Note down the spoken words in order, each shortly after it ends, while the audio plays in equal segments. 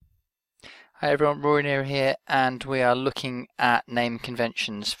Hi everyone, Rory Near here, and we are looking at name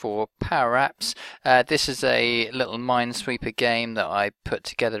conventions for PowerApps. This is a little Minesweeper game that I put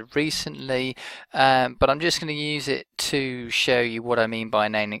together recently, but I'm just going to use it to show you what I mean by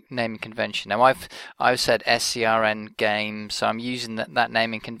naming convention. Now I've said SCRN game, so I'm using that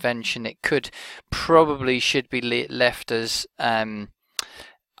naming convention. It should be left as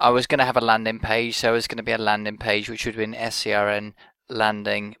I was going to have a landing page, so it was going to be a landing page which would have been SCRN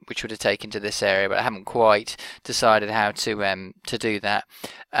landing, which would have taken to this area, but I haven't quite decided how to do that.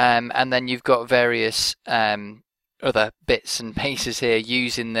 And then you've got various other bits and pieces here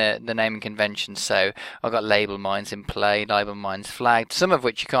using the naming convention. So I've got label mines in play, label mines flagged, some of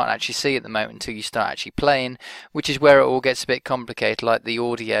which you can't actually see at the moment until you start actually playing, which is where it all gets a bit complicated, like the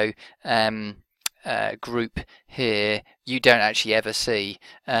audio group here you don't actually ever see.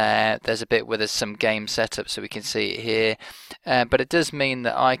 There's a bit where there's some game setup, so we can see it here, but it does mean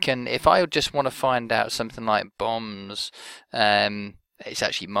that I can, if I just want to find out something like bombs, it's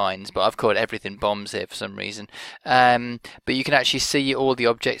actually mines, but I've called everything bombs here for some reason, but you can actually see all the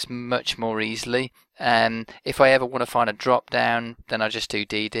objects much more easily. If I ever want to find a drop down, then I just do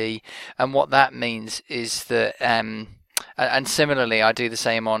DD, and what that means is that and similarly I do the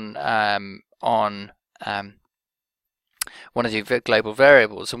same on when I do global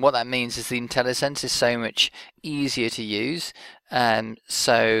variables, and what that means is the IntelliSense is so much easier to use.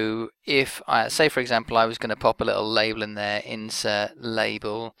 So if I say, for example, I was going to pop a little label in there, insert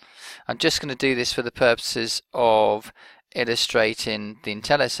label. I'm just going to do this for the purposes of illustrating the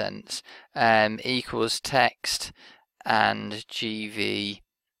IntelliSense, equals text and GV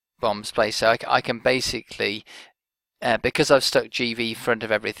bombs place. So I can basically because I've stuck GV in front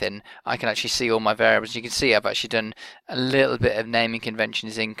of everything, I can actually see all my variables. You can see I've actually done a little bit of naming convention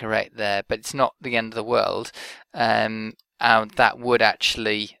is incorrect there, but it's not the end of the world. And that would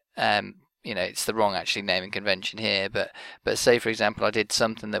actually, it's the wrong actually naming convention here. But say for example I did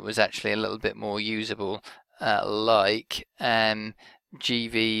something that was actually a little bit more usable, like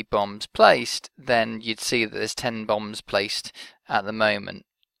GV bombs placed, then you'd see that there's 10 bombs placed at the moment.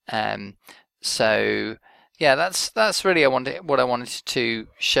 So yeah, that's really what I wanted to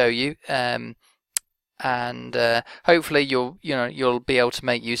show you, and hopefully you'll be able to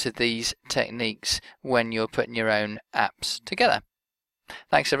make use of these techniques when you're putting your own apps together.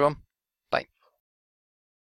 Thanks everyone.